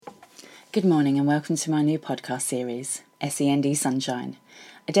Good morning and welcome to my new podcast series, SEND Sunshine,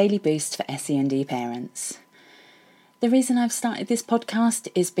 a daily boost for SEND parents. The reason I've started this podcast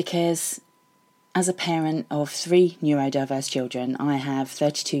is because as a parent of 3 neurodiverse children, I have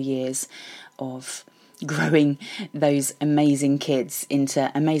 32 years of growing those amazing kids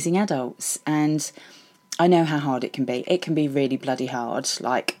into amazing adults, and I know how hard it can be. It can be really bloody hard.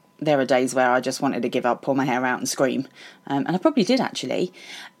 There are days where I just wanted to give up, pull my hair out and scream, and I probably did actually.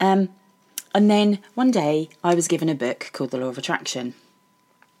 And then one day I was given a book called The Law of Attraction,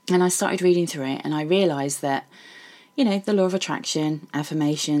 and I started reading through it, and I realised that, the law of attraction,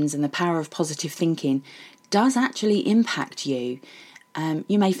 affirmations, and the power of positive thinking does actually impact you.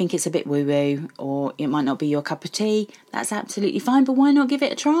 You may think it's a bit woo-woo, or it might not be your cup of tea. That's absolutely fine, but why not give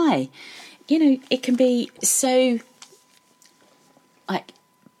it a try? It can be so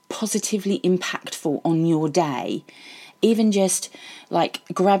positively impactful on your day. Even just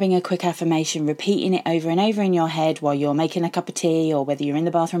grabbing a quick affirmation, repeating it over and over in your head while you're making a cup of tea, or whether you're in the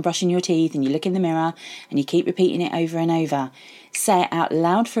bathroom brushing your teeth and you look in the mirror and you keep repeating it over and over. Say it out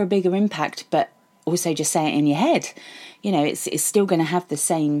loud for a bigger impact, but also just say it in your head. It's still going to have the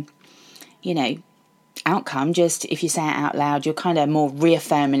same, outcome. Just if you say it out loud, you're kind of more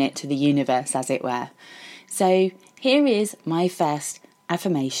reaffirming it to the universe, as it were. So here is my first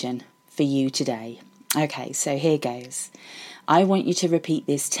affirmation for you today. Okay, so here goes. I want you to repeat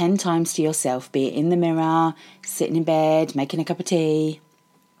this 10 times to yourself, be it in the mirror, sitting in bed, making a cup of tea.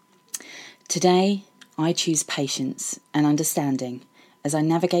 Today, I choose patience and understanding as I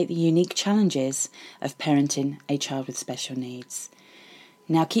navigate the unique challenges of parenting a child with special needs.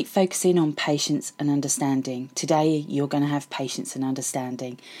 Now keep focusing on patience and understanding. Today, you're going to have patience and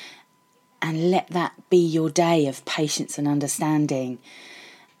understanding. And let that be your day of patience and understanding.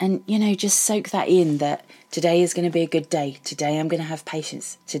 And, just soak that in, that today is going to be a good day. Today I'm going to have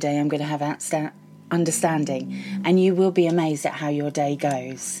patience. Today I'm going to have understanding. And you will be amazed at how your day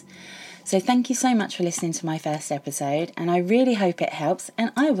goes. So thank you so much for listening to my first episode. And I really hope it helps.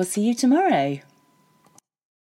 And I will see you tomorrow.